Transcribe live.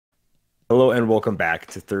Hello and welcome back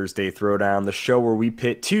to Thursday Throwdown, the show where we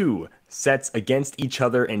pit two sets against each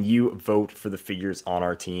other and you vote for the figures on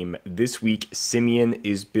our team. This week, Simeon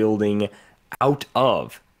is building out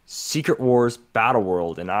of Secret Wars Battle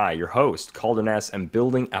World, and I, your host, Kalder and am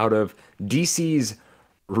building out of DC's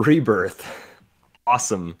Rebirth.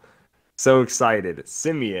 Awesome. So excited.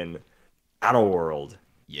 Simeon, Battle World.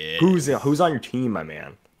 Who's Yes. on your team, my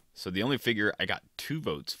man? So the only figure I got two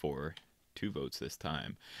votes this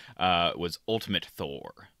time, was Ultimate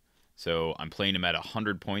Thor. So I'm playing him at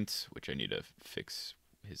 100 points, which I need to fix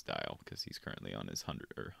his dial because he's currently on his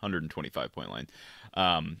 125 point line.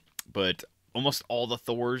 But almost all the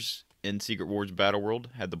Thors in Secret Wars Battle World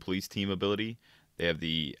had the police team ability. They have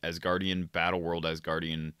the Asgardian Battle World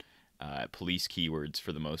Asgardian police keywords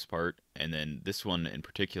for the most part. And then this one in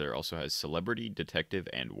particular also has Celebrity, Detective,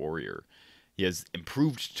 and Warrior. He has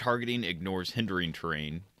improved targeting, ignores hindering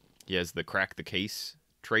terrain. He has the Crack the Case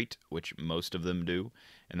trait, which most of them do,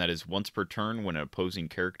 and that is once per turn when an opposing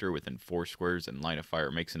character within 4 squares and line of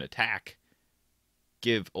fire makes an attack,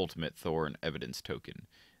 give Ultimate Thor an evidence token.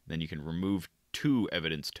 Then you can remove 2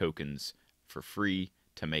 evidence tokens for free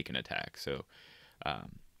to make an attack. So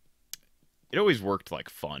um, it always worked like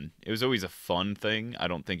fun. It was always a fun thing. I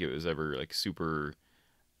don't think it was ever like super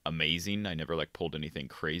amazing. I never like pulled anything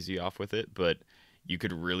crazy off with it, but you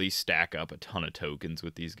could really stack up a ton of tokens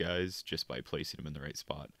with these guys just by placing them in the right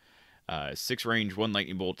spot. 6 range, 1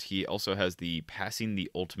 lightning bolt. He also has the passing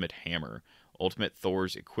the ultimate hammer. Ultimate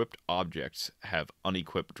Thor's equipped objects have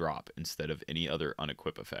unequip drop instead of any other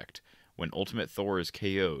unequip effect. When Ultimate Thor is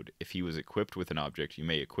KO'd, if he was equipped with an object, you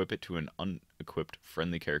may equip it to an unequipped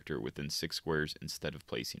friendly character within 6 squares instead of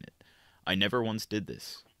placing it. I never once did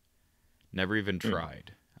this. Never even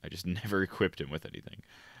tried. I just never equipped him with anything.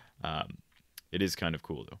 Um, it is kind of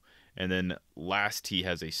cool, though. And then last, he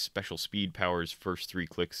has a special speed powers first 3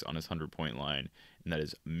 clicks on his 100-point line, and that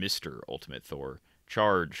is Mr. Ultimate Thor.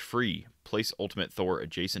 Charge, free. Place Ultimate Thor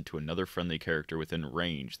adjacent to another friendly character within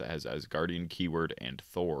range that has Asgardian keyword and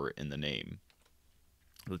Thor in the name.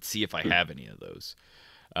 Let's see if I have any of those.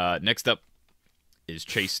 Next up is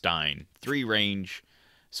Chase Stein. 3 range,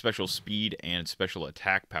 special speed, and special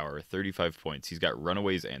attack power, 35 points. He's got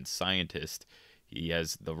Runaways and Scientist. He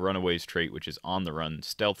has the Runaways trait, which is on the run,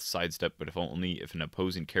 stealth, sidestep, but if only if an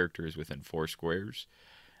opposing character is within 4 squares.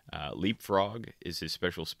 Leapfrog is his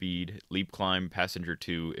special speed. Leap climb, passenger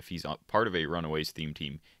 2. If he's part of a Runaways theme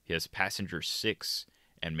team, he has passenger 6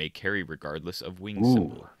 and may carry regardless of wing Ooh.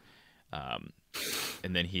 symbol. Um,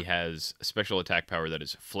 and then he has a special attack power that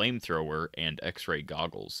is flamethrower and X-ray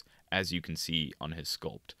goggles, as you can see on his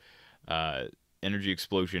sculpt. Energy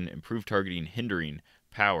explosion, improved targeting, hindering,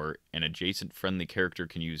 power, and adjacent friendly character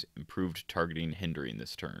can use improved targeting, hindering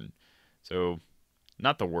this turn. So,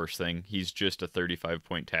 not the worst thing. He's just a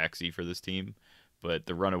 35-point taxi for this team, but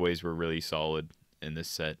the Runaways were really solid in this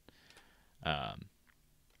set. Um,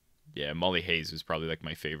 yeah, Molly Hayes was probably like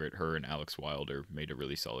my favorite. Her and Alex Wilder made a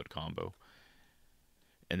really solid combo.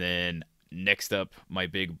 And then next up, my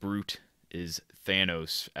big brute is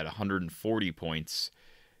Thanos at 140 points.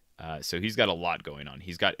 So he's got a lot going on.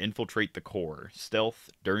 He's got Infiltrate the Core, Stealth.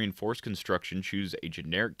 During Force Construction, choose a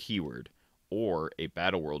generic keyword or a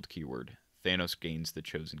Battle World keyword. Thanos gains the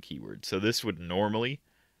chosen keyword. So this would normally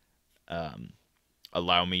um,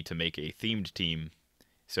 allow me to make a themed team.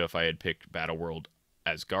 So if I had picked Battle World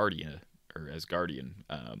Asgardia, or Asgardian,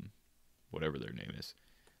 whatever their name is,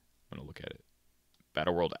 I'm going to look at it.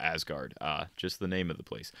 Battle World Asgard. Just the name of the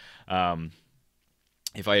place.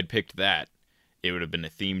 If I had picked that, it would have been a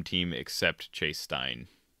theme team, except Chase Stein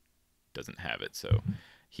doesn't have it, so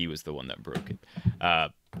he was the one that broke it.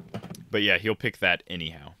 But yeah, he'll pick that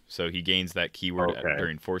anyhow. So he gains that keyword Okay.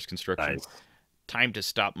 during force construction. Nice. Time to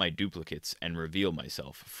stop my duplicates and reveal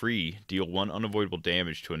myself. Free, deal 1 unavoidable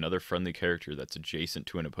damage to another friendly character that's adjacent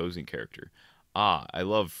to an opposing character. I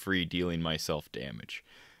love free dealing myself damage.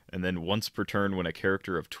 And then once per turn, when a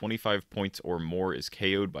character of 25 points or more is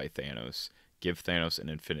KO'd by Thanos, give Thanos an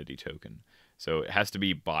infinity token. So it has to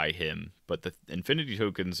be by him, but the infinity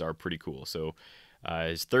tokens are pretty cool. So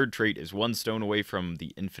his third trait is 1 stone away from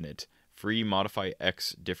the infinite. Free, modify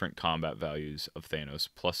X different combat values of Thanos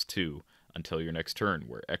plus 2 until your next turn,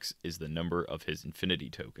 where X is the number of his infinity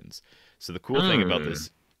tokens. So the cool thing about Mm.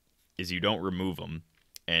 this is you don't remove them,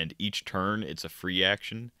 and each turn it's a free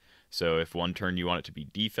action. So if one turn you want it to be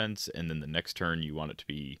defense, and then the next turn you want it to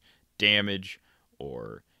be damage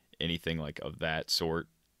or anything like of that sort,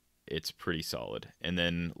 it's pretty solid. And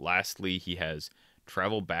then lastly, he has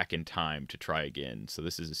travel back in time to try again. So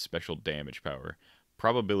this is a special damage power.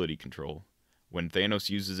 Probability control. When Thanos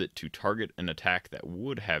uses it to target an attack that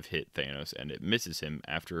would have hit Thanos and it misses him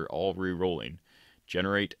after all re-rolling,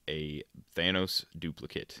 generate a Thanos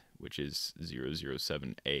duplicate, which is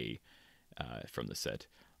 007A from the set,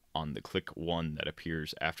 on the click 1 that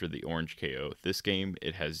appears after the orange KO. This game,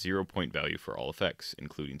 it has 0-point value for all effects,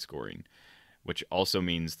 including scoring, which also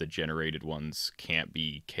means the generated ones can't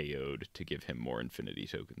be KO'd to give him more infinity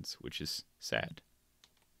tokens, which is sad.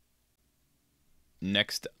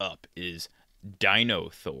 Next up is Dino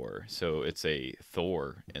Thor. So it's a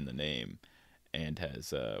Thor in the name and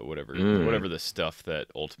has whatever the stuff that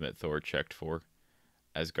Ultimate Thor checked for.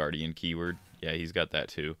 Asgardian keyword. Yeah, he's got that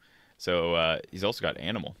too. So he's also got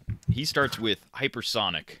Animal. He starts with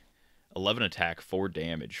Hypersonic, 11 attack, 4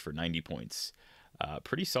 damage for 90 points.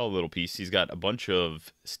 Pretty solid little piece. He's got a bunch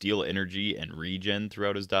of Steel Energy and Regen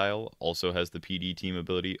throughout his dial. Also has the PD team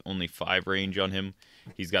ability. Only 5 range on him.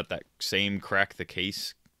 He's got that same Crack the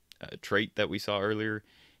Case trait that we saw earlier.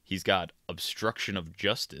 He's got Obstruction of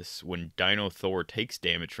Justice. When Dino Thor takes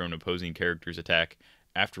damage from an opposing character's attack,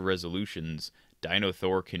 after resolutions, Dino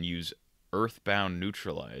Thor can use Earthbound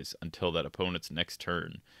Neutralize until that opponent's next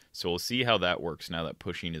turn. So we'll see how that works now that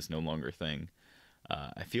pushing is no longer a thing.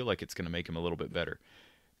 I feel like it's going to make him a little bit better.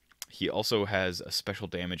 He also has a special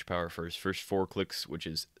damage power for his first 4 clicks, which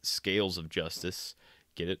is Scales of Justice.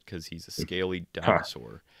 Get it? Because he's a scaly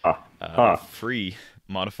dinosaur. Free,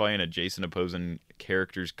 modify an adjacent opposing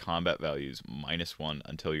character's combat values -1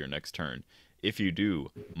 until your next turn. If you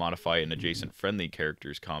do, modify an adjacent friendly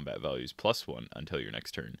character's combat values +1 until your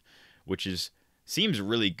next turn. Which seems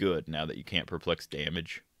really good now that you can't perplex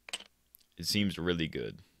damage. It seems really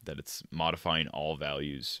good that it's modifying all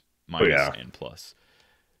values minus and plus.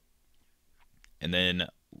 And then,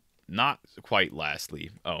 not quite lastly,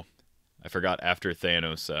 I forgot, after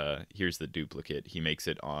Thanos, here's the duplicate. He makes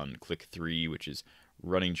it on click 3, which is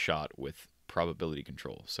Running Shot with probability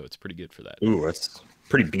control. So it's pretty good for that. Ooh, that's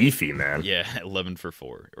pretty beefy, man. Yeah, 11 for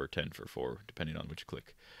 4 or 10 for 4, depending on which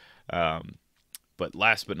click. But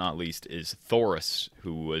last but not least is Thoris,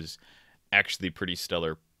 who was actually pretty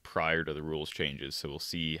stellar prior to the rules changes, so we'll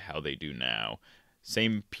see how they do now.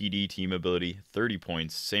 Same PD team ability, 30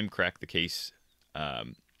 points, same Crack the Case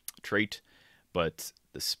trait, but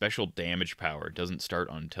the special damage power doesn't start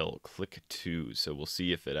until click 2, so we'll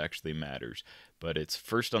see if it actually matters. But it's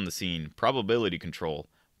first on the scene, probability control,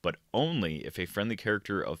 but only if a friendly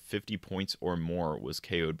character of 50 points or more was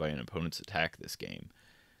KO'd by an opponent's attack this game.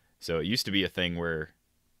 So it used to be a thing where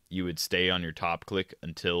you would stay on your top click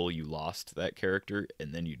until you lost that character,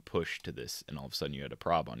 and then you'd push to this, and all of a sudden you had a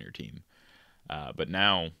prob on your team. But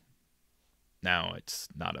now it's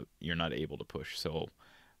you're not able to push. So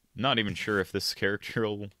I'm not even sure if this character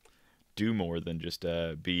will do more than just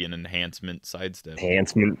be an enhancement sidestep.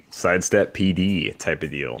 Enhancement sidestep PD type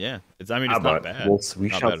of deal. Yeah, it's not bad. We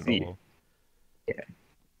not shall bad see. at all. Yeah.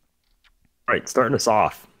 All right, starting us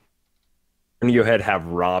off. I'm gonna go ahead and have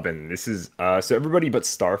Robin. This is so everybody but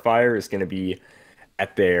Starfire is gonna be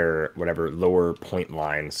at their lower point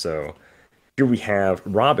line. So here we have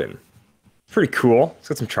Robin. Pretty cool. He's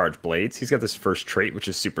got some charge blades. He's got this first trait, which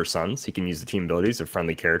is Super Suns. He can use the team abilities of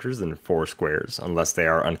friendly characters in 4 squares, unless they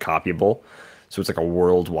are uncopyable. So it's like a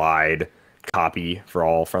worldwide copy for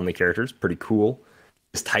all friendly characters. Pretty cool.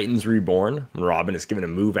 His Titans Reborn. When Robin is given a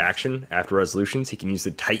move action after resolutions, he can use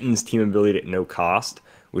the Titans team ability at no cost,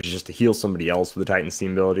 which is just to heal somebody else with the Titans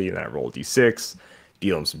team ability, and then I roll a d6,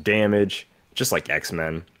 deal him some damage, just like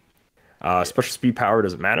X-Men. Special speed power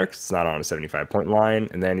doesn't matter because it's not on a 75-point line.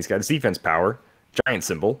 And then he's got his defense power, giant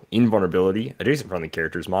symbol, invulnerability, adjacent friendly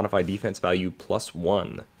characters, modify defense value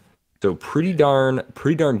 +1. So pretty darn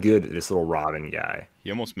good, this little Robin guy.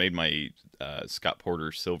 He almost made my Scott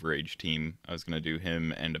Porter Silver Age team. I was going to do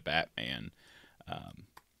him and a Batman.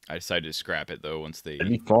 I decided to scrap it, though, once they...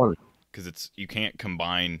 That'd be fun. Because you can't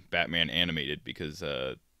combine Batman animated because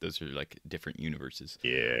those are like different universes.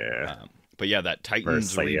 Yeah. But yeah, that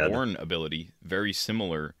Titans Reborn ability, very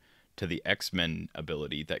similar to the X-Men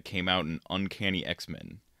ability that came out in Uncanny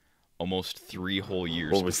X-Men almost 3 whole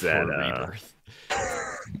years what was before that, Rebirth.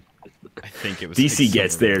 I think it was DC like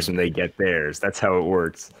gets theirs when they get theirs. That's how it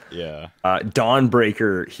works. Yeah.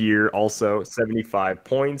 Dawnbreaker here also, 75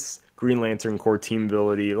 points. Green Lantern core team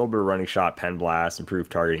ability, a little bit of running shot, pen blast,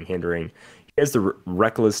 improved targeting, hindering. He has the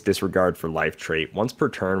reckless disregard for life trait. Once per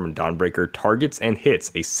turn, when Dawnbreaker targets and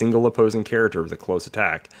hits a single opposing character with a close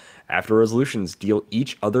attack, after resolutions, deal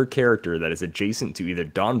each other character that is adjacent to either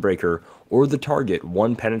Dawnbreaker or the target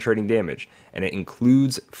 1 penetrating damage, and it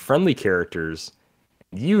includes friendly characters,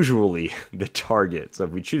 usually the target. So if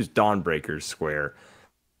we choose Dawnbreaker's square,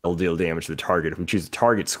 it'll deal damage to the target. If we choose the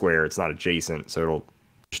target square, it's not adjacent, so it'll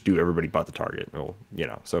just do everybody but the target. Well, you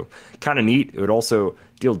know, so kind of neat. It would also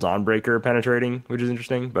deal Dawnbreaker penetrating, which is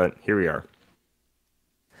interesting, but here we are.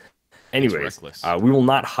 Anyways, we will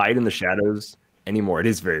not hide in the shadows anymore. It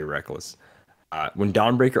is very reckless. When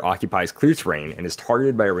Dawnbreaker occupies clear terrain and is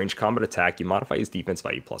targeted by a ranged combat attack, you modify his defense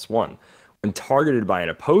value +1. When targeted by an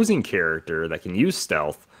opposing character that can use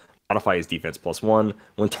stealth, modify his defense +1.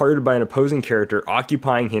 When targeted by an opposing character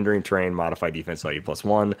occupying hindering terrain, modify defense value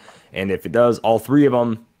 +1. And if it does all three of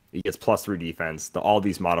them, he gets +3 defense. All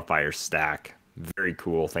these modifiers stack. Very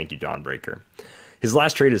cool. Thank you, Dawnbreaker. His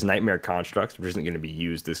last trait is Nightmare Constructs, which isn't going to be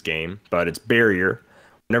used this game, but it's Barrier.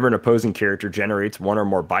 Whenever an opposing character generates one or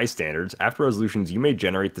more bystanders, after resolutions, you may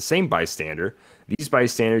generate the same bystander. These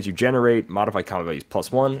bystanders you generate modify combat values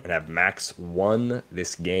 +1 and have max 1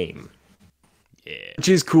 this game. Yeah. Which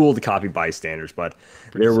is cool to copy bystanders, but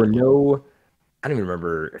there were no... I don't even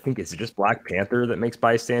remember. I think it's just Black Panther that makes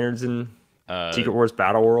bystanders in Secret Wars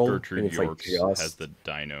Battle World. Gertrude Yorks has the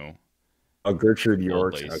dino. Oh, Gertrude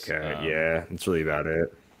Yorks. Okay, yeah, that's really about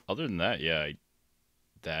it. Other than that, yeah,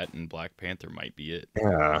 that and Black Panther might be it.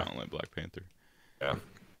 Yeah. I don't like Black Panther. Yeah.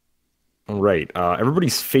 All right.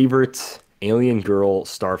 Everybody's favorite alien girl,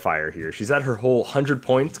 Starfire here. She's at her whole 100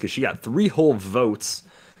 points because she got 3 whole votes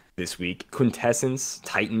this week. Quintessence,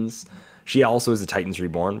 Titans. She also is a Titans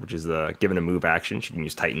Reborn, which is given a move action. She can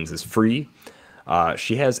use Titans as free.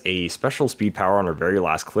 She has a special speed power on her very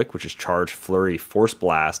last click, which is Charge, Flurry, Force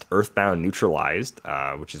Blast, Earthbound, Neutralized,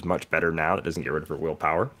 which is much better now. That doesn't get rid of her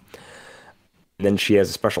willpower. And then she has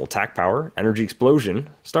a special attack power, Energy Explosion.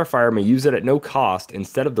 Starfire may use it at no cost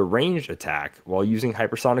instead of the ranged attack while using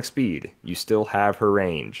hypersonic speed. You still have her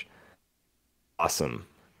range. Awesome.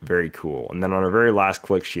 Very cool. And then on her very last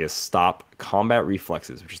click, she has Stop Combat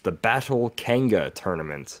Reflexes, which is the Battle Kanga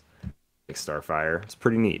tournament. Like Starfire. It's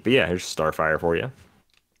pretty neat. But yeah, here's Starfire for you.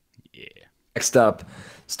 Yeah. Next up,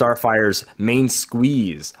 Starfire's main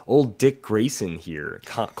squeeze. Old Dick Grayson here,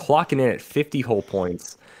 clocking in at 50 whole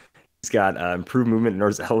points. He's got improved movement in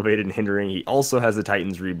order to elevated and hindering. He also has the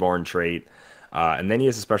Titans Reborn trait. And then he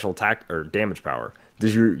has a special attack or damage power.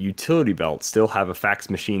 Does your utility belt still have a fax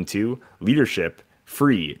machine 2? Leadership,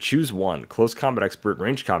 free, choose one. Close combat expert,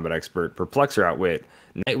 ranged combat expert, perplex or outwit.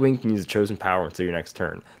 Nightwing can use a chosen power until your next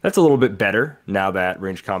turn. That's a little bit better now that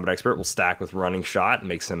ranged combat expert will stack with running shot.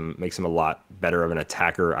 Makes him a lot better of an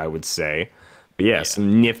attacker, I would say. But yeah,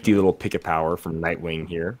 some nifty little pick of power from Nightwing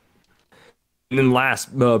here. And then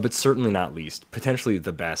last, but certainly not least, potentially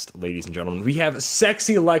the best, ladies and gentlemen, we have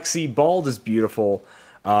Sexy Lexi, Bald is Beautiful.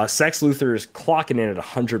 Sex Luthor is clocking in at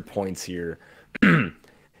 100 points here.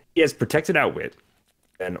 He has Protected Outwit.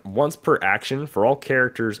 And once per action, for all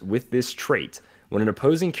characters with this trait, when an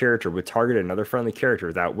opposing character would target another friendly character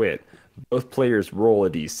with Outwit, both players roll a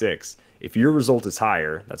d6. If your result is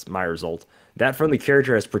higher, that's my result, that friendly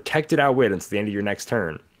character has Protected Outwit until the end of your next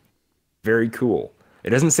turn. Very cool. It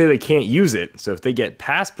doesn't say they can't use it, so if they get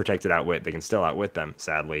past Protected Outwit, they can still outwit them,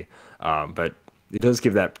 sadly. But it does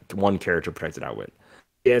give that one character Protected Outwit.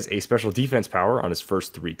 He has a special defense power on his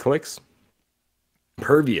first 3 clicks.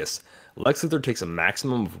 Impervious. Lex Luthor takes a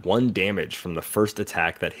maximum of 1 damage from the first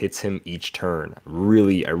attack that hits him each turn. I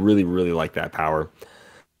really like that power.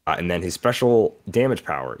 And then his special damage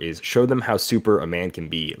power is Show Them How Super a Man Can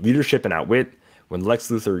Be. Leadership and Outwit. When Lex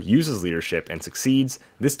Luthor uses leadership and succeeds,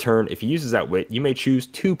 this turn, if he uses Outwit, you may choose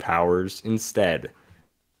 2 powers instead.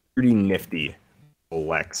 Pretty nifty,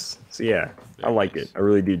 Lex. So yeah, I like it. I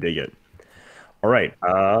really do dig it. All right,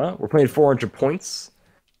 we're playing 400 points.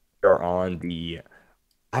 We are on the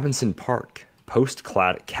Robinson Park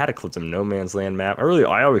post-Cataclysm No Man's Land map.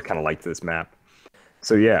 I always kind of liked this map.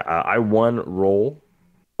 So yeah, I won roll.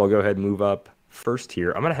 I'll go ahead and move up first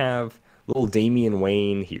here. I'm gonna have little Damian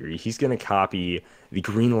Wayne here. He's going to copy the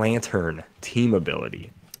Green Lantern team ability.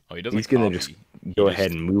 Oh, he doesn't. He's going to just go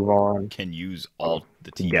ahead and move on. Can use all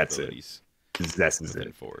the team abilities. Possesses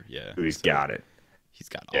it. Yeah. So he's got it. He's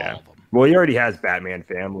got all of them. Well, he already has Batman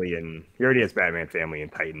Family and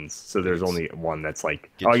Titans. So there's only one that's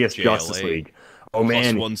like, I guess JLA. Justice League. Oh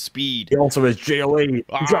man, +1 speed. He also has JLA.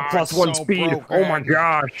 He's got +1 speed. Broken. Oh my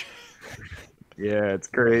gosh. Yeah, it's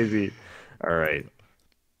crazy. All right.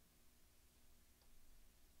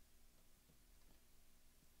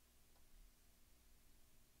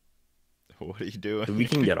 What are you doing? We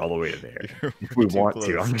can get all the way to there if we want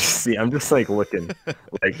to. I'm just like looking.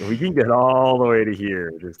 Like we can get all the way to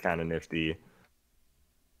here, which is kind of nifty.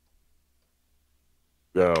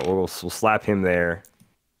 So we'll slap him there.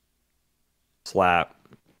 Slap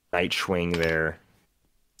Nightwing there.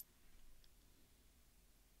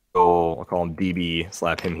 Oh, I'll call him DB.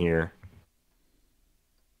 Slap him here.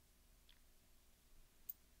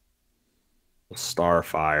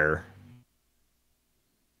 Starfire.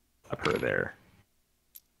 Up her there.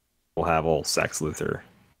 We'll have old Sex Luthor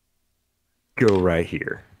go right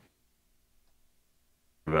here.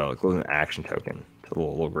 Develop an action token to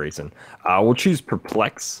little Grayson. We'll choose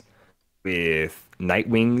Perplex with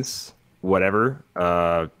Nightwing's whatever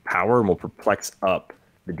power, and we'll Perplex up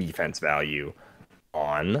the defense value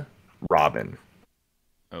on Robin.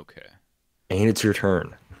 Okay. And it's your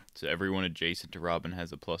turn. So everyone adjacent to Robin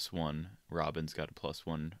has a +1. Robin's got a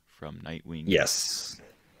 +1 from Nightwing. Yes.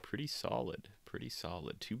 Pretty solid. Pretty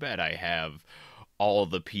solid. Too bad I have all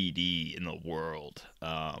the PD in the world.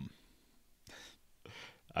 I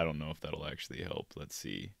don't know if that'll actually help. Let's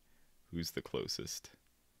see. Who's the closest?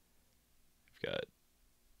 I've got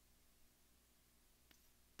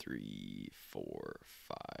 3, 4,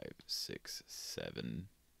 5, 6, 7.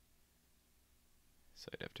 So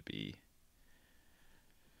I'd have to be...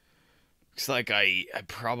 Looks like I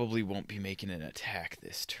probably won't be making an attack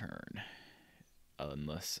this turn.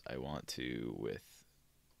 Unless I want to with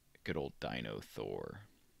good old Dino Thor.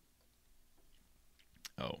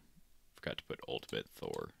 Oh, forgot to put Ultimate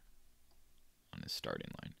Thor on his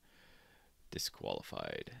starting line.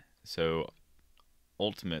 Disqualified. So,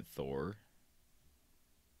 Ultimate Thor,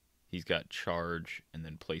 he's got charge and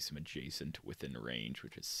then place him adjacent within range,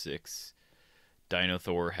 which is 6. Dino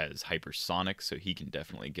Thor has hypersonic, so he can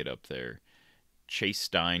definitely get up there. Chase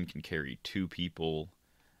Stein can carry 2 people.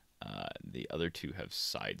 The other 2 have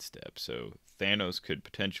sidestep, so Thanos could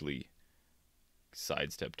potentially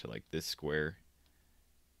sidestep to like this square,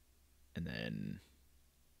 and then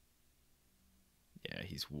yeah,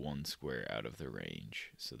 he's 1 square out of the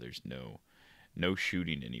range, so there's no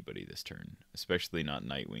shooting anybody this turn, especially not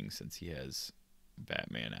Nightwing since he has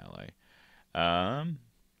Batman ally.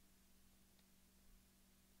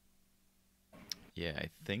 Yeah, I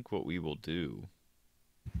think what we will do...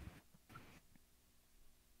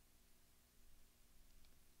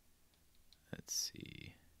 Let's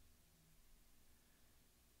see.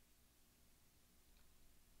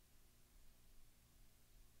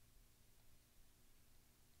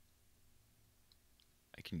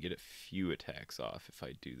 I can get a few attacks off if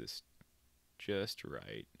I do this just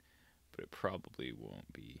right, but it probably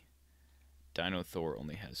won't be. Dino Thor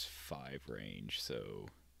only has 5 range, so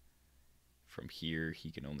from here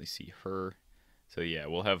he can only see her. So yeah,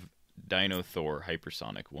 we'll have Dino Thor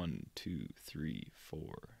hypersonic 1, 2, 3,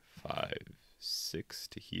 4, 5, 6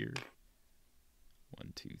 to here.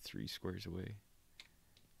 1, 2, 3 squares away.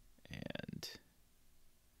 And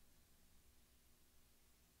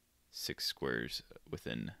 6 squares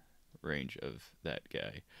within range of that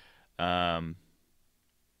guy.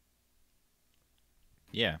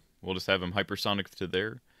 Yeah, we'll just have him hypersonic to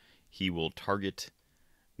there. He will target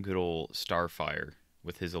good old Starfire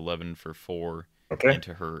with his 11 for 4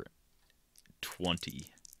 into her 20.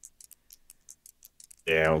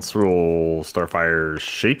 Yeah, let's roll Starfire's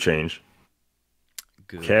shape change.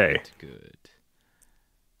 Good. Okay. Good.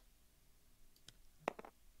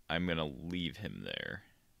 I'm going to leave him there.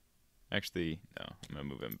 Actually, no. I'm going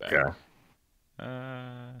to move him back. Yeah.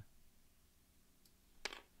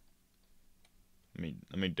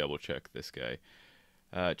 Let me double check this guy.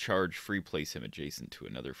 Charge, free place him adjacent to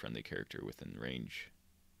another friendly character within range.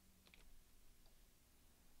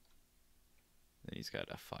 Then he's got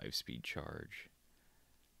a 5-speed charge.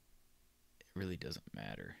 It really doesn't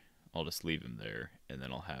matter. I'll just leave him there, and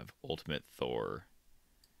then I'll have Ultimate Thor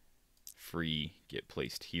free get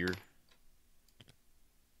placed here.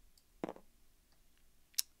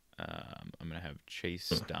 I'm going to have Chase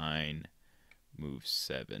Stein move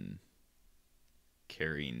 7,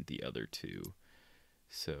 carrying the other 2.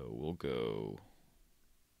 So we'll go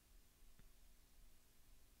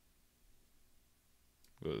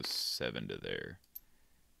 7 to there,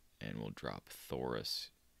 and we'll drop Thoris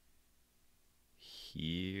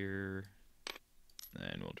here,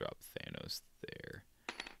 and we'll drop Thanos there.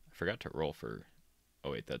 I forgot to roll for...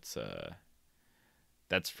 Oh wait, that's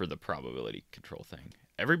for the probability control thing.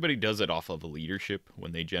 Everybody does it off of a leadership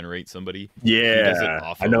when they generate somebody. Yeah, he does it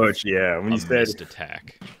off I know of it's when you a said missed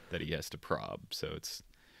attack that he has to prob, so it's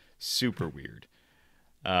super weird.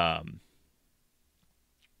 But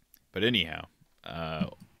anyhow,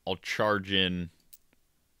 I'll charge in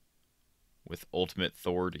with Ultimate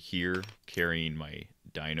Thor to here, carrying my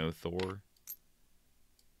Dino Thor.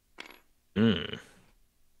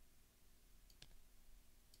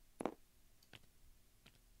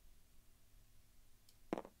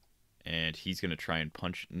 And he's going to try and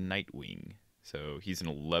punch Nightwing. So he's an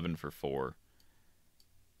 11 for 4.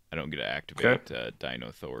 I don't get to activate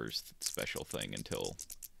Dino Thor's special thing until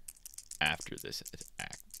after this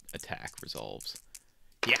attack resolves.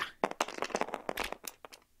 Yeah.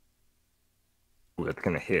 Ooh, that's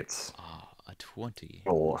gonna hit. Ah, a 20.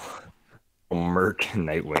 Oh, Merc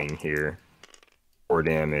Nightwing here. 4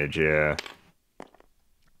 damage, yeah.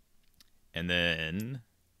 And then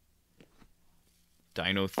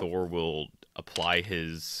Dino Thor will apply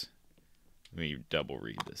his. Let me double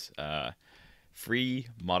read this. Free,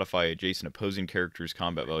 modify adjacent opposing characters'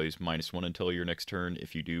 combat values -1 until your next turn.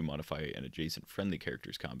 If you do, modify an adjacent friendly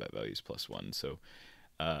character's combat values +1. So,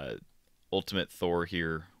 Ultimate Thor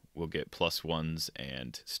here will get +1s,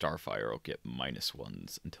 and Starfire will get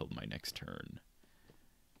 -1s until my next turn.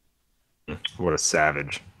 What a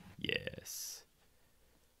savage. Yes.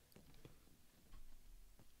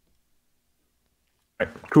 Right.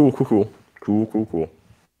 Cool.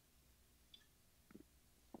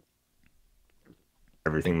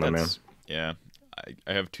 Everything, my man. Yeah.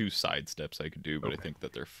 I have 2 side steps I could do, but I think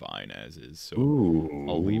that they're fine as is, so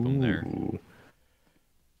I'll leave them there.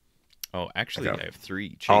 Oh, actually, I have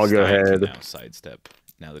 3. I'll go ahead. Now sidestep,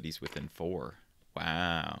 now that he's within 4.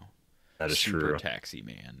 Wow. That is Super true. Taxi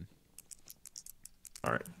Man.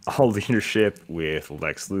 All right. All leadership with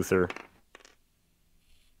Lex Luthor.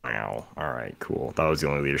 Wow. All right, cool. That was the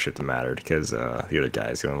only leadership that mattered because the other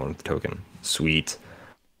guy's the only one with the token. Sweet.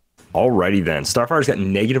 Alrighty then. Starfire's got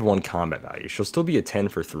 -1 combat value. She'll still be a 10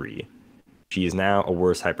 for 3. She is now a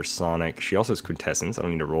worse hypersonic. She also has quintessence. I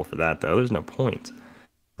don't need to roll for that though. There's no point.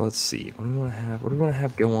 Let's see. What do we want to have? What do we want to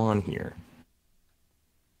have go on here?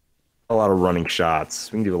 A lot of running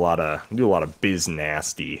shots. We can do a lot of biz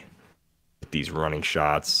nasty with these running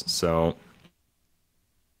shots. So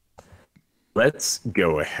let's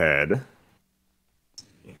go ahead.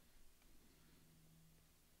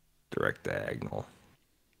 Direct diagonal.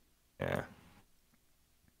 Yeah.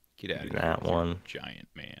 Get out of that here, one. Giant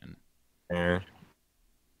Man. There.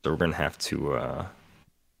 So we're gonna have to.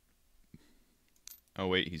 Oh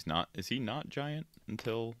wait, he's not. Is he not giant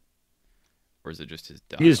until? Or is it just his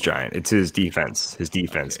dial? He is giant. It's his defense. His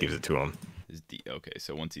defense gives it to him. Okay,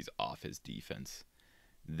 so once he's off his defense,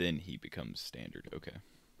 then he becomes standard. Okay.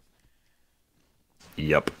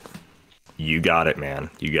 Yep. You got it, man.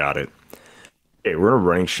 You got it. Okay, we're in a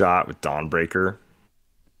running shot with Dawnbreaker.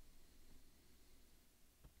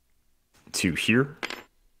 To here.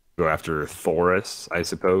 Go after Thoris, I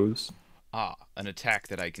suppose. Ah, an attack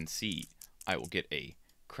that I can see. I will get a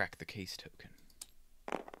Crack the Case token.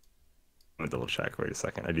 I'm gonna double check. Wait a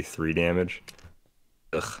second. I do 3 damage.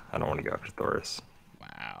 Ugh, I don't want to go after Thoris.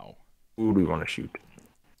 Wow. Who do we want to shoot?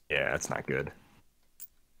 Yeah, that's not good.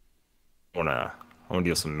 I wanna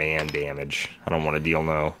deal some man damage. I don't want to deal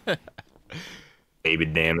no baby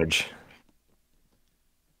damage.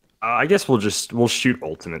 I guess we'll shoot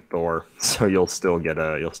Ultimate Thor, so you'll still get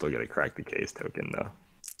a Crack the Case token though.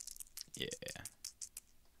 Yeah.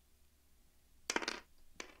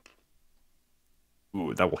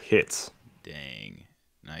 Ooh, that will hit. Dang.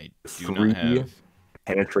 And I do 3 not have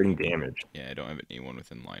penetrating damage. Yeah, I don't have anyone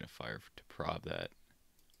within line of fire to prob that.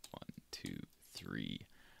 1, 2, 3.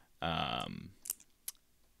 Let's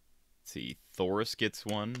see, Thoris gets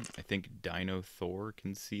 1. I think Dino Thor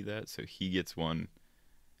can see that, so he gets 1.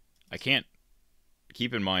 I can't.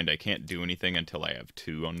 Keep in mind, I can't do anything until I have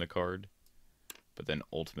 2 on the card. But then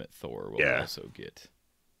Ultimate Thor will also get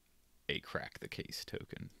a Crack the Case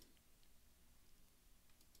token.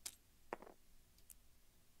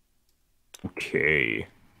 Okay.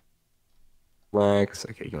 Lex.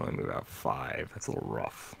 Okay, you can only move out 5. That's a little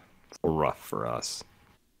rough. It's a little rough for us.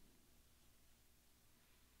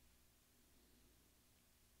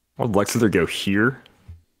 I'll Lex Luthor go here.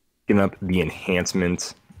 Picking up the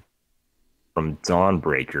enhancement from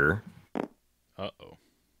Dawnbreaker. Uh-oh.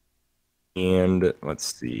 And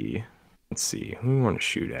let's see. Who do we want to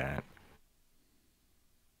shoot at?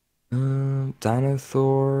 Dino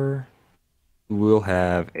Thor will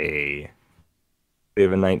have a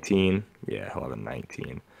 19. Yeah, he'll have a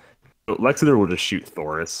 19. But Lex Luthor will just shoot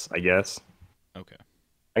Thoris, I guess. Okay.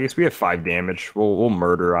 I guess we have 5 damage. We'll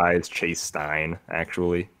murderize Chase Stein,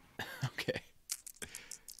 actually. Okay.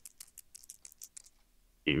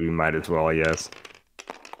 We might as well, I guess.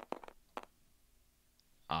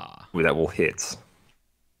 Ah. Ooh, that will hit.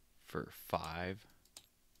 For 5.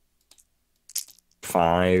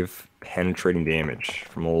 5 penetrating damage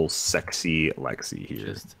from old sexy Lexi here.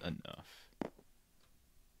 Just enough.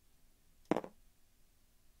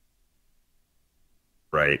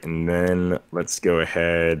 Right, and then let's go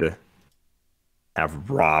ahead have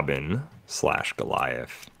Robin /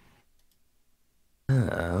 Goliath.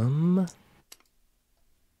 Let's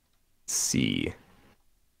see.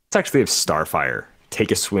 Let's actually have Starfire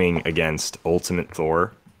take a swing against Ultimate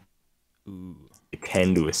Thor. Ooh. A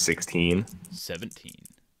 10 to a 16. 17.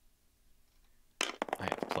 I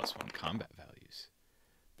have +1 combat values.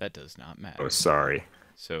 That does not Oh, matter. sorry.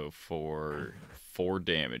 So for 4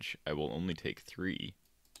 damage, I will only take 3.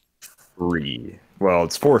 3. Well,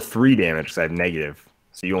 it's for 3 damage because I have negative,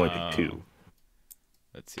 so you only take 2.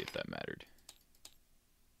 Let's see if that mattered.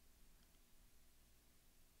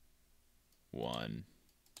 1,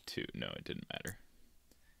 2. No, it didn't matter.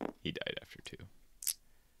 He died after 2.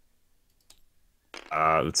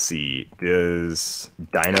 Let's see. Does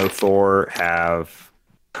Dino Thor have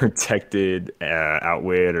protected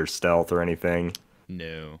outwit or stealth or anything?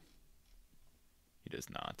 No, he does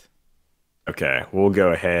not. Okay, we'll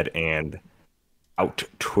go ahead and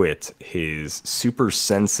out-twit his super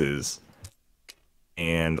senses.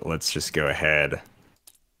 And let's just go ahead.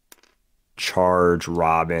 Charge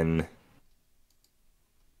Robin.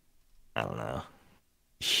 I don't know.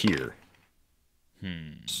 Here.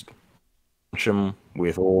 Just punch him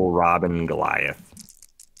with old Robin Goliath.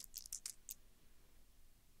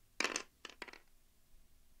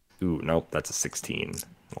 Ooh, nope, that's a 16.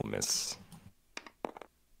 I'll miss.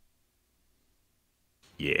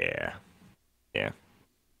 Yeah. Yeah.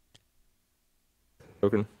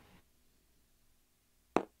 Token.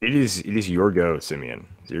 It is your go, Simeon.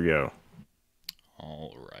 It's your go.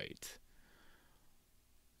 All right.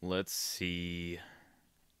 Let's see.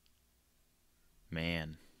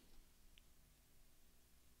 Man.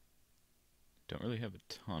 Don't really have a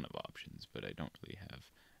ton of options, but I don't really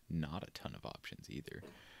have not a ton of options either.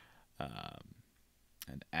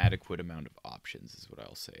 An adequate amount of options is what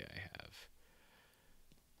I'll say I have.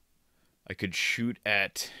 I could shoot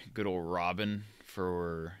at good old Robin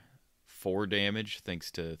for 4 damage thanks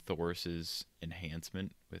to Thoris's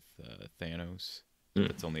enhancement with Thanos.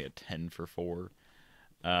 That's only a 10 for 4.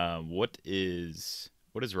 What is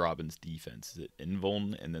Robin's defense? Is it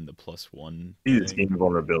invuln and then the +1? He is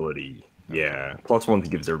invulnerability. Yeah. Okay. +1 he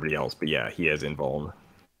gives everybody else, but yeah, he has invuln.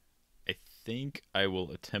 I think I will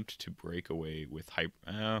attempt to break away with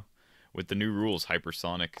with the new rules.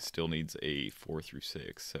 Hypersonic still needs a 4 through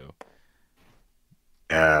 6, so.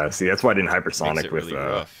 See, that's why I didn't hypersonic makes it with really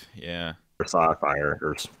rough. Yeah. Or Starfire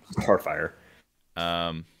or Starfire.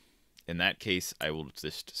 In that case, I will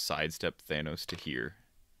just sidestep Thanos to here.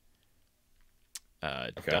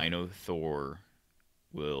 Okay. Dino Thor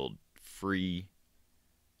will free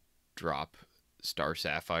drop Star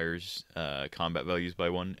Sapphire's combat values by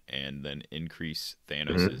 1, and then increase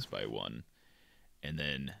Thanos's by 1. And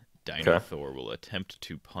then Dino Thor will attempt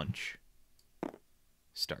to punch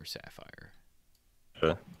Star Sapphire.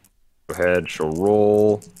 Okay. Go ahead, she'll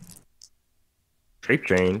roll. Shape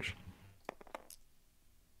change.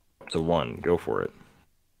 Up to 1, go for it.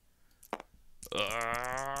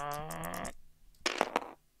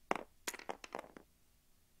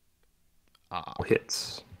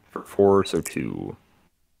 Hits for 4, so 2.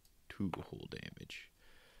 2 whole damage.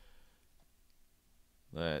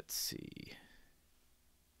 Let's see.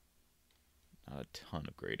 Not a ton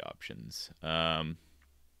of great options. You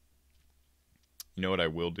know what I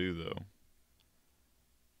will do, though?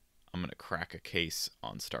 I'm going to crack a case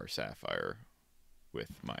on Star Sapphire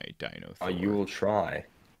with my Dino Thor. You will try.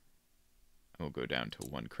 I will go down to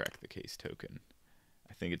 1 crack the case token.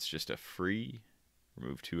 I think it's just a free.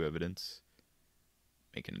 Remove 2 evidence.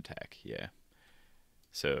 Make an attack, yeah.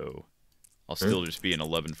 So, I'll still just be an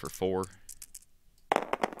 11 for 4.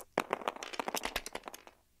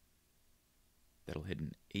 That'll hit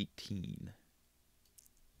an 18.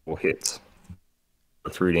 Will hit. For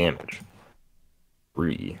 3 damage.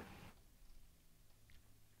 3.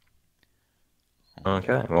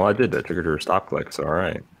 Okay, well I did. I took her to her stop click, so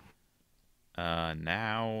alright.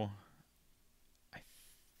 Now...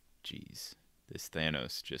 Jeez. This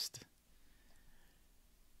Thanos just...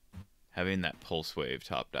 Having that pulse wave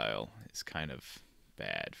top dial is kind of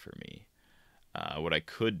bad for me. What I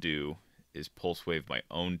could do is pulse wave my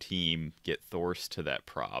own team, get Thors to that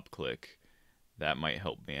prob click. That might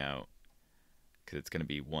help me out, because it's going to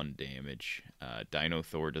be 1 damage. Dino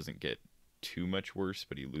Thor doesn't get too much worse,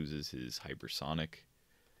 but he loses his hypersonic.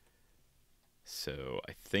 So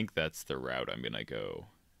I think that's the route I'm going to go.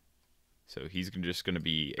 So he's just going to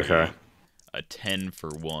be a 10 for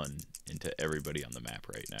 1 into everybody on the map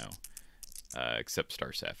right now. Except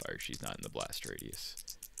Star Sapphire, she's not in the blast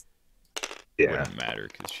radius. Yeah. Wouldn't matter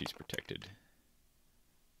because she's protected.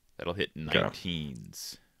 That'll hit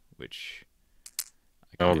 19s, which...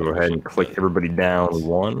 I'll go ahead and click everybody down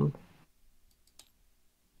 1.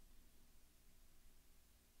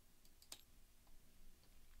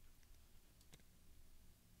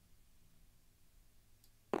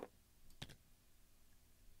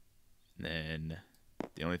 Then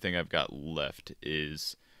the only thing I've got left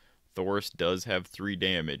is Thoris does have 3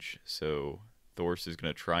 damage, so Thoris is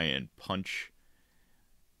going to try and punch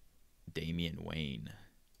Damian Wayne.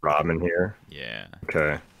 Robin here. Yeah.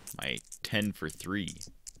 Okay. My 10 for 3.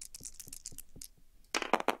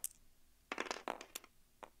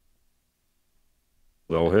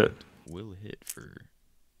 Will hit. Will hit for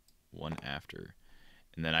 1 after.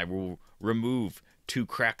 And then I will remove 2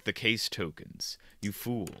 crack the case tokens. You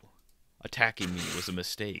fool. Attacking me was a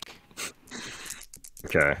mistake.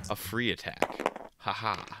 Okay. A free attack.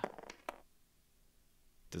 Haha.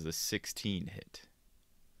 Does a 16 hit?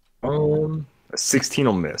 A 16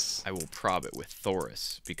 will miss. I will prob it with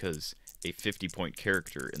Thoris because a 50-point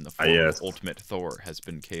character in the form Yes. of Ultimate Thor has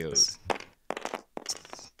been KO'd.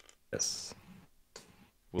 Yes.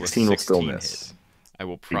 Will 16 will still 16 miss. hit? I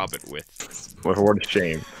will prob it with What a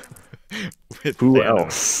shame. with Who Thanos.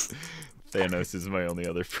 else? Thanos is my only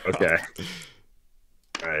other prob. Okay.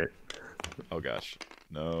 Alright. Oh gosh.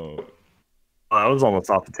 No. Oh, that was almost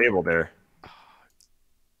off the table there.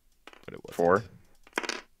 But it wasn't. 4.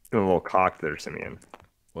 Doing a little cock there, Simeon.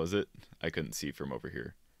 Was it? I couldn't see from over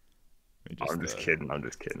here. I'm just kidding. I'm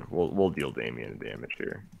just kidding. We'll deal Damien damage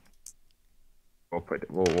here. We'll put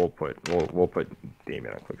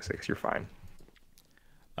Damien on click 6. You're fine.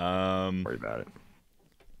 Don't worry about it.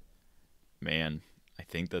 Man, I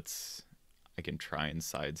think that's. I can try and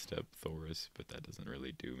sidestep Thoris, but that doesn't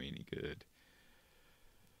really do me any good.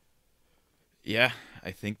 Yeah,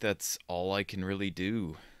 I think that's all I can really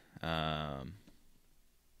do.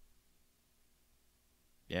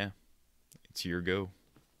 Yeah, it's your go.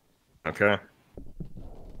 Okay.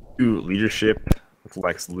 Do leadership with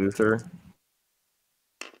Lex Luthor.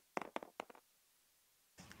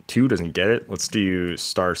 2 doesn't get it. Let's do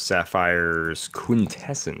Star Sapphire's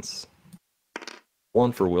Quintessence.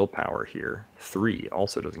 1 for willpower here. 3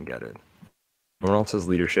 also doesn't get it. No one else has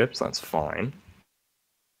leadership, so that's fine.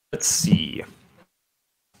 Let's see.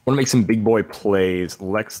 Want to make some big boy plays.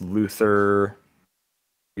 Lex Luthor.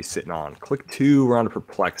 He's sitting on. Click 2. We're on to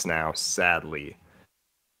Perplex now, sadly.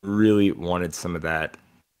 Really wanted some of that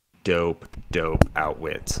dope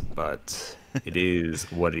outwit, but it is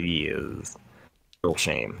what it is. Real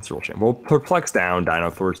shame. It's a real shame. We'll Perplex down Dino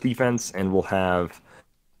Thor's defense, and we'll have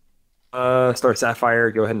Star Sapphire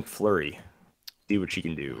go ahead and flurry. See what she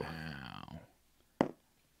can do. Wow.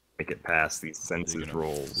 Make it past these senses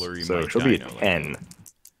rolls. So she'll be a 10.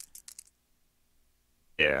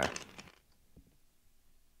 Yeah.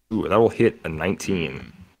 Ooh, that will hit a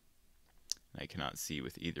 19. I cannot see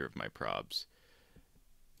with either of my probs.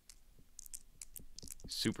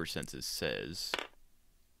 Super Senses says,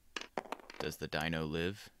 does the dino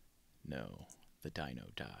live? No, the dino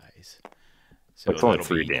dies. So it's only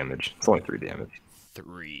 3 damage. It's only 3 damage.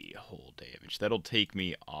 3 whole damage. That'll take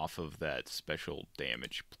me off of that special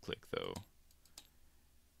damage click, though.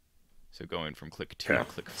 So going from click 2 to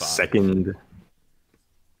click 5. Second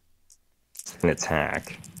an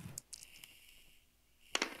attack.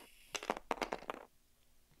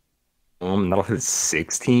 That'll hit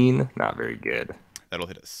 16. Not very good. That'll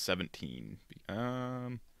hit a 17. I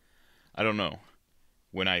don't know.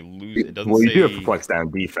 When I lose, it doesn't say... Well, you do have Perplex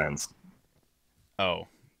down defense. Oh,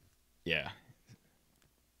 yeah.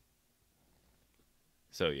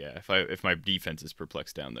 So yeah, if my defense is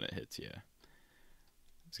Perplex down, then it hits. Yeah. I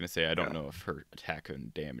was gonna say I don't know if her attack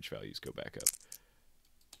and damage values go back up.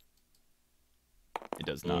 It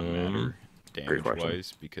does not matter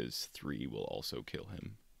damage-wise because 3 will also kill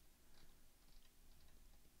him.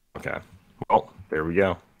 Okay. Well, there we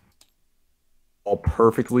go. All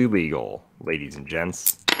perfectly legal, ladies and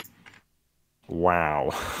gents.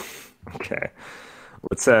 Wow. Okay.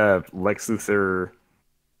 Let's have Lex Luthor.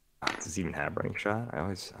 Does he even have running shot? I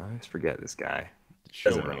always forget this guy. He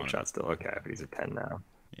has a running shot still. Okay, but he's a 10 now.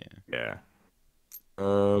 Yeah.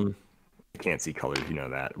 I can't see colors, you know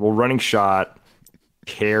that. Well, running shot,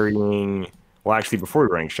 carrying. Well, actually, before we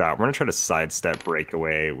running shot, we're gonna try to sidestep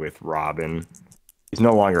breakaway with Robin. He's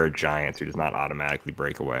no longer a giant, so he does not automatically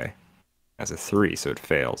break away. That's a 3, so it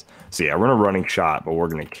fails. So yeah, we're gonna running shot, but we're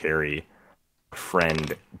gonna carry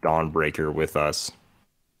friend Dawnbreaker with us.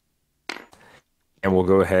 And we'll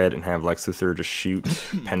go ahead and have Lex Luthor just shoot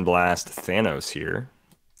Pen Blast Thanos here.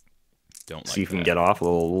 Don't see if we can get off a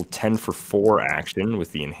little 10 for 4 action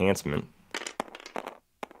with the enhancement.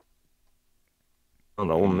 Oh,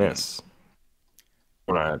 that will miss.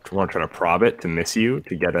 Want to try to prob it to miss you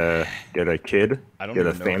to get a kid, I don't get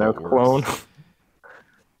a Thanos clone.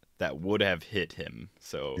 That would have hit him,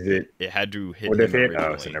 so it had to hit would him have hit?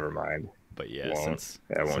 originally. Oh, so never mind. But yeah,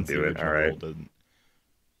 I won't do it. All right. Didn't.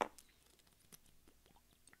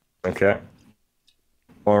 Okay.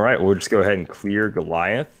 All right, we'll just go ahead and clear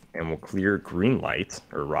Goliath, and we'll clear Greenlight,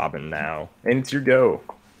 or Robin now. And it's your go.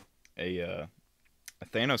 A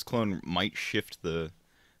Thanos clone might shift the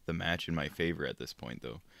the match in my favor at this point,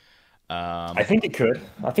 though. I think it could.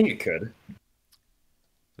 I think it could.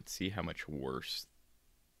 Let's see how much worse.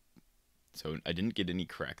 So I didn't get any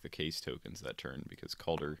crack the case tokens that turn because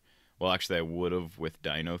Kalder. Well, actually, I would have with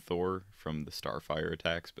Dino Thor from the Starfire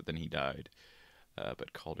attacks, but then he died.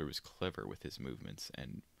 But Kalder was clever with his movements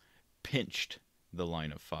and pinched the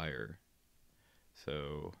line of fire.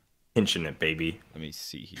 So Pinching it, baby. let me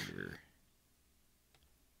see here.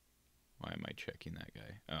 Why am I checking that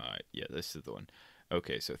guy? Yeah, this is the one.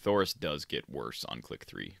 Okay, so Thoris does get worse on click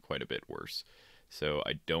 3, quite a bit worse. So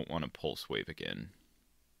I don't want to Pulse Wave again.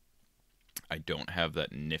 I don't have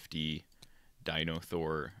that nifty Dino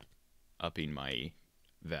Thor upping my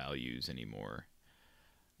values anymore.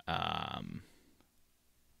 I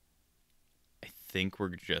think we're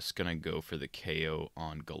just going to go for the KO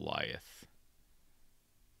on Goliath.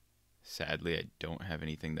 Sadly, I don't have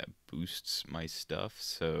anything that boosts my stuff,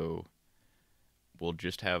 so we'll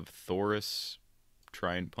just have Thoris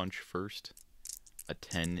try and punch first. A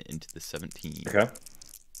 10 into the 17. Okay.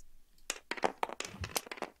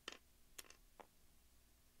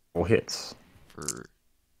 All hits. For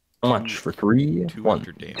how much? For 3? 1,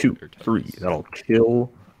 2, 3. That'll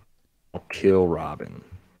kill. I'll kill Robin.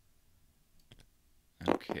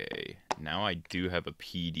 Okay. Now I do have a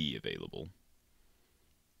PD available.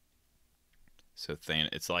 So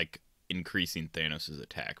it's like increasing Thanos'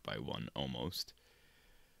 attack by 1 almost.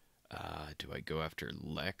 Do I go after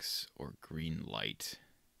Lex or Green Light?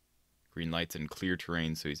 Green Light's in clear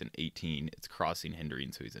terrain, so he's an 18. It's crossing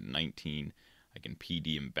hindering, so he's a 19. I can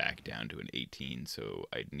PD him back down to an 18, so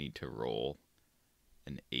I'd need to roll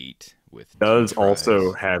an 8 with. Does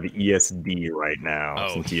also have ESD right now,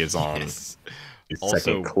 since he is on yes. his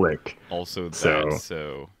second click. Also that,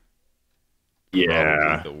 so yeah,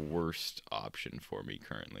 probably the worst option for me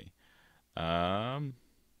currently.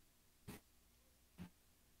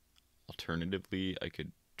 Alternatively, I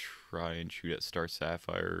could try and shoot at Star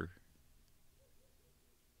Sapphire.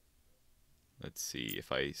 Let's see,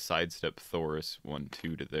 if I sidestep Thoris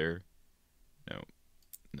 1-2 to there. No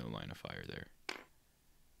line of fire there.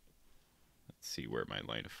 Let's see where my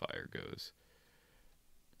line of fire goes.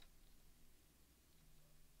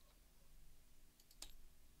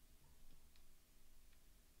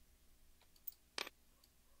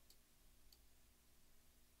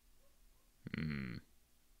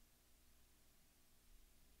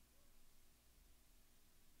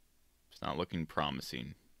 It's not looking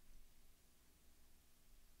promising.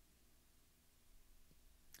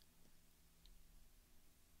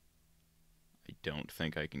 I don't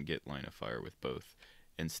think I can get line of fire with both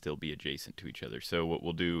and still be adjacent to each other. So what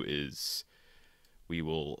we'll do is we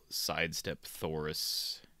will sidestep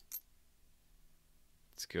Thoris.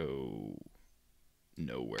 Let's go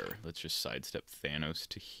nowhere. Let's just sidestep Thanos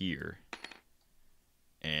to here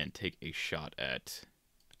and take a shot at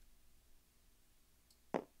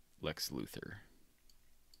Lex Luthor.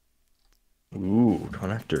 Ooh,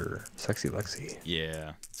 going after Sexy Lexi.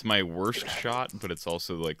 Yeah, it's my worst shot, but it's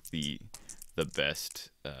also like the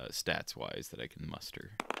best stats wise that I can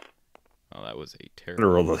muster. Oh, that was a terrible. I'm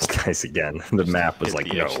gonna roll those dice again. The map was like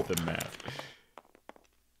no. The map.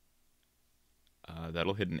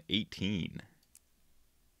 That'll hit an 18.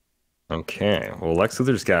 Okay, well Lex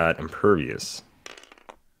Luthor's got Impervious.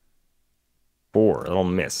 4, that'll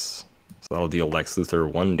miss. So that'll deal Lex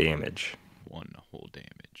Luthor 1 damage. 1 whole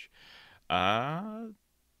damage. I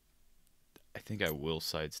think I will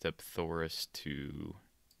sidestep Thoris to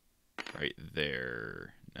right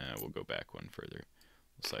there. Nah, we'll go back one further.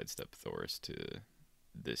 We'll sidestep Thoris to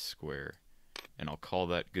this square, and I'll call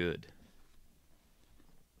that good.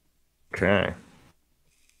 Okay.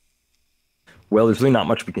 Well, there's really not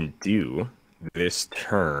much we can do this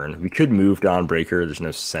turn. We could move Dawnbreaker. There's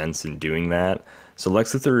no sense in doing that. So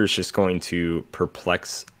Lex Luthor is just going to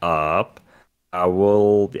perplex up.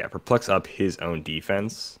 Perplex up his own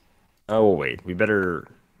defense. Oh, wait. We better...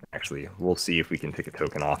 Actually, we'll see if we can pick a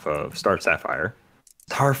token off of Star Sapphire.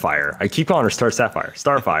 Starfire. I keep calling her Star Sapphire.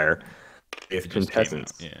 Starfire. With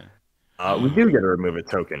Quintessence. Yeah. We do get to remove a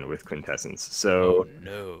token with Quintessence. So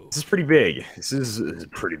no. This is pretty big. This is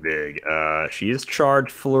pretty big. She is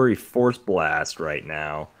charged Flurry Force Blast right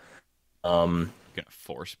now. You're gonna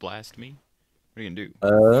Force Blast me? What are you gonna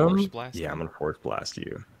do? Force Blast yeah, me? I'm gonna Force Blast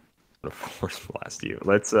you. I'm gonna Force Blast you.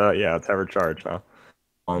 Let's have her charge, huh?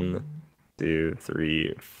 1, 2,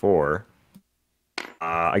 3, 4.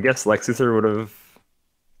 I guess Lex Luthor would have.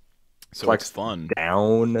 So what's fun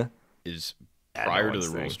down is prior to the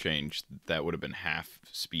rules change, that would have been half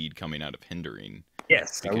speed coming out of hindering.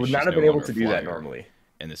 Yes, I would not have been able to do that normally.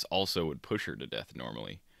 And this also would push her to death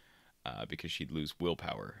normally, because she'd lose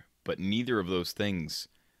willpower. But neither of those things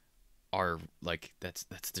are like that's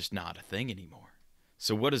just not a thing anymore.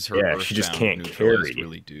 So what does her Yeah, she just Earthbound can't neutralized carry.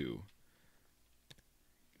 really do?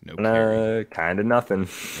 No carry. Kind of nothing.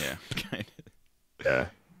 Yeah, kind of. Yeah,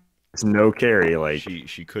 it's no carry. Like,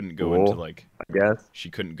 She couldn't go into cool, like I guess. she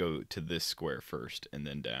couldn't go to this square first and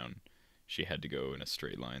then down. She had to go in a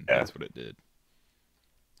straight line. Yeah, That's what it did.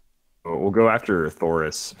 we'll go after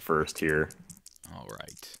Thoris first here. All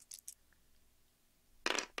right.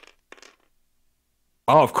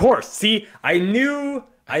 Oh, of course. See, I knew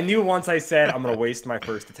once I said I'm gonna waste my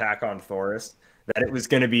first attack on Thoris that it was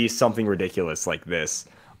gonna be something ridiculous like this.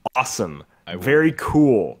 Awesome. Very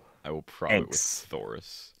cool. I will prob it with Thanks.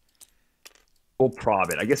 Thoris. We'll prob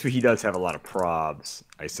it. I guess he does have a lot of probs,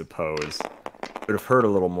 I suppose. Would have hurt a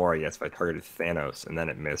little more, I guess, if I targeted Thanos and then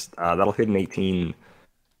it missed. That'll hit an 18.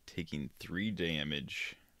 Taking 3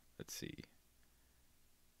 damage. Let's see.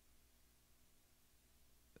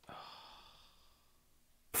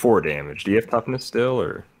 4 damage. Do you have toughness still,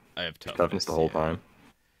 or I have toughness the whole time?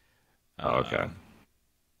 Oh, okay.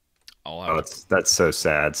 Oh, that's so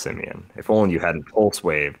sad, Simeon. If only you hadn't pulse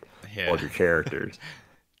waved all your characters.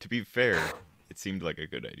 To be fair, it seemed like a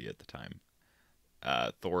good idea at the time.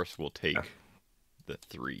 Thoris will take the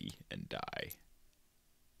 3 and die.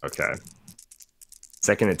 Okay.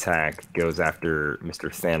 Second attack goes after Mr.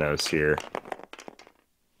 Thanos here.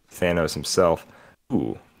 Thanos himself.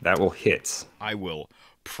 Ooh, that will hit. I will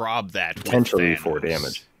prob that potentially with 4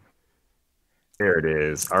 damage. There it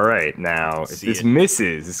is. All right, now if this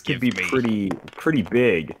misses, this could be pretty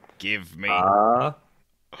big. Give me.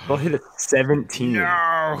 They'll hit a 17.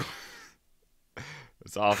 No.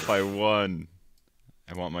 It's off by 1.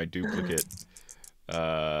 I want my duplicate.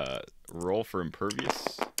 Roll for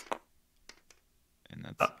impervious. And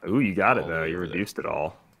that's. Ooh, you got it though. You reduced it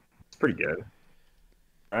all. It's pretty good.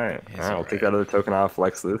 All right, we'll take that other token off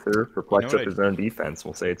Lex Luthor. Perplex up his own defense.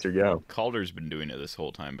 We'll say it's your go. Calder's been doing it this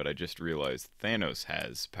whole time, but I just realized Thanos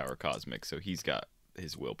has power cosmic, so he's got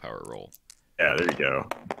his willpower roll. Yeah, there you go.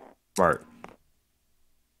 Smart.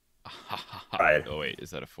 Right. Oh wait,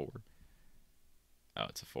 is that a 4? Oh,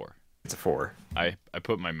 it's a 4. It's a 4. I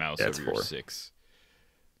put my mouse over your 6.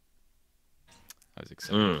 I was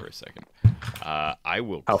excited for a second. I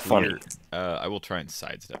will. How funny. I will try and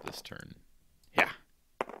sidestep this turn. Yeah.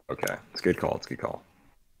 Okay, it's a good call. It's a good call.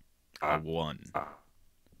 1.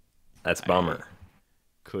 That's bummer.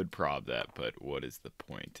 Could prob that, but what is the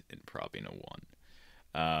point in probbing a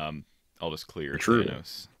 1? I'll just clear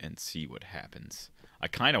Thanos and see what happens. I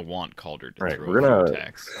kind of want Calder to throw a few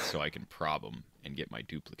attacks so I can prob him and get my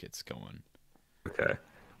duplicates going. Okay.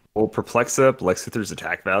 We'll perplex up Lex Luthor's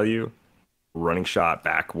attack value. Running shot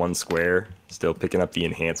back 1 square. Still picking up the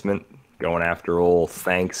enhancement. Going after old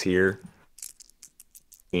Thanks here.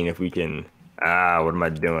 Seeing if we can... what am I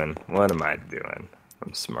doing? What am I doing?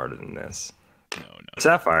 I'm smarter than this. No.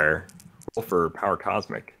 Sapphire. Roll for Power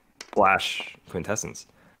Cosmic. Flash Quintessence.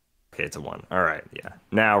 Okay, it's a 1. All right, yeah.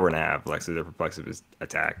 Now we're going to have Lex Luthor perplex up his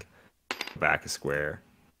attack. Back a square.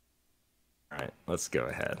 All right, let's go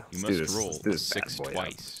ahead. You must roll 6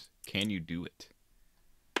 twice. Can you do it?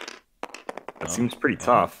 That seems pretty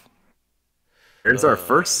tough. There's our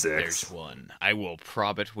first 6. There's 1. I will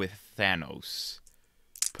prob it with Thanos.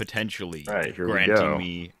 Potentially right, granting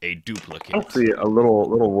me a duplicate. I'm actually a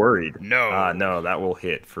little worried. No. No, that will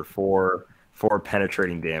hit for 4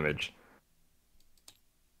 penetrating damage.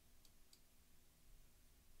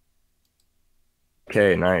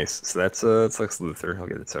 Okay, nice. So that's Lex Luthor. I'll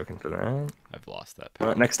get the token for that. I've lost that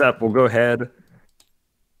power. Next up, we'll go ahead.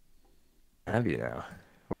 Have you now?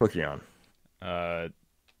 What you on? What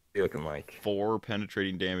you looking like? 4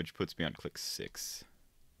 penetrating damage puts me on click 6.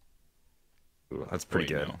 Ooh, that's pretty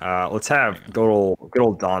good. No. Let's have good old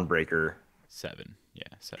Dawnbreaker. 7. Yeah,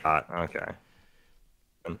 7. Okay.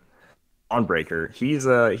 Dawnbreaker. He's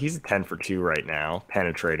a 10 for 2 right now.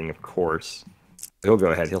 Penetrating, of course. He'll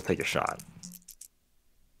go ahead. He'll take a shot.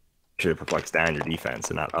 Should have perplexed down your defense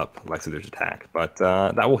and not up Lex Luthor's attack. But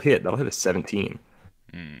that will hit. That'll hit a 17.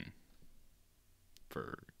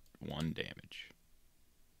 For 1 damage.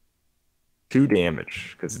 2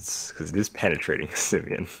 damage because it is penetrating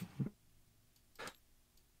Simeon.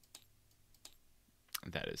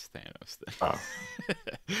 That is Thanos then. Oh.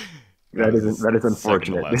 that is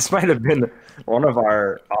unfortunate. This might have been one of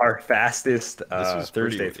our fastest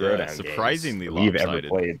Thursday Throwdown surprisingly games we've ever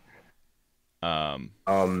played. Um,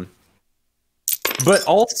 But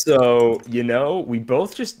also, we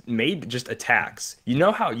both just made attacks.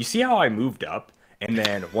 You see how I moved up, and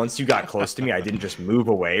then once you got close to me, I didn't just move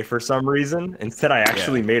away for some reason. Instead, I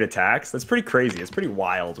actually made attacks. That's pretty crazy. It's pretty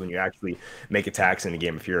wild when you actually make attacks in a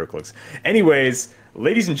game of Heroclix. Anyways,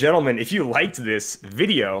 ladies and gentlemen, if you liked this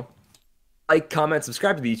video, like, comment,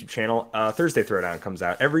 subscribe to the YouTube channel. Thursday Throwdown comes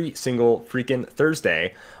out every single freaking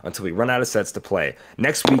Thursday until we run out of sets to play.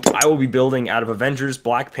 Next week, I will be building out of Avengers,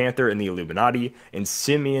 Black Panther, and the Illuminati, and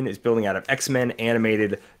Simeon is building out of X-Men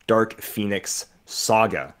animated Dark Phoenix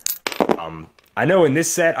Saga. I know in this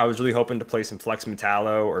set, I was really hoping to play some Flex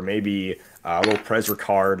Metallo or maybe a little Prez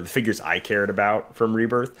Ricard, the figures I cared about from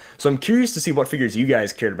Rebirth. So I'm curious to see what figures you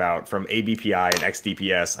guys cared about from ABPI and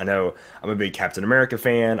XDPS. I know I'm a big Captain America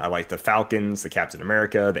fan. I like the Falcons, the Captain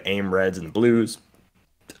America, the AIM Reds, and the Blues.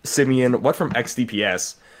 Simeon, what from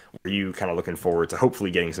XDPS were you kind of looking forward to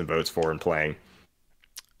hopefully getting some votes for and playing?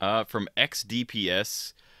 From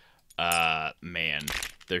XDPS, man,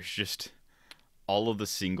 there's just all of the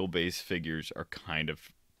single base figures are kind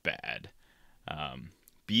of bad.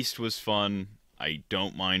 Beast was fun. I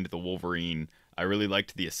don't mind the Wolverine. I really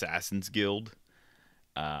liked the Assassin's Guild.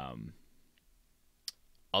 Other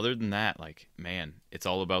than that, like, man, it's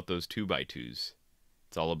all about those 2x2s.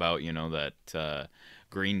 It's all about, you know, that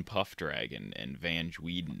Green Puff Dragon and Van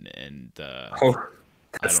Whedon and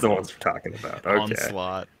That's the ones we're talking about. Okay.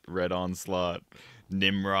 Onslaught, Red Onslaught,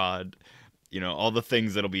 Nimrod. You know, all the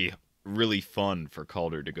things that'll be really fun for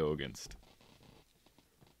Calder to go against.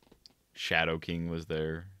 Shadow King was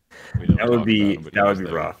there. That would be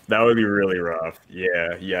rough. That would be really rough.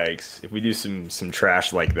 Yeah, yikes. If we do some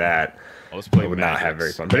trash like that, we would not have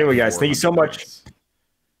very fun. But anyway, guys, thank you so much.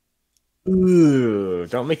 Ooh,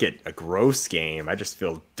 don't make it a gross game. I just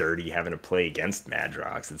feel dirty having to play against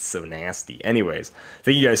Madrox. It's so nasty. Anyways,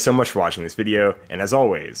 thank you guys so much for watching this video, and as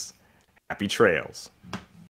always, happy trails.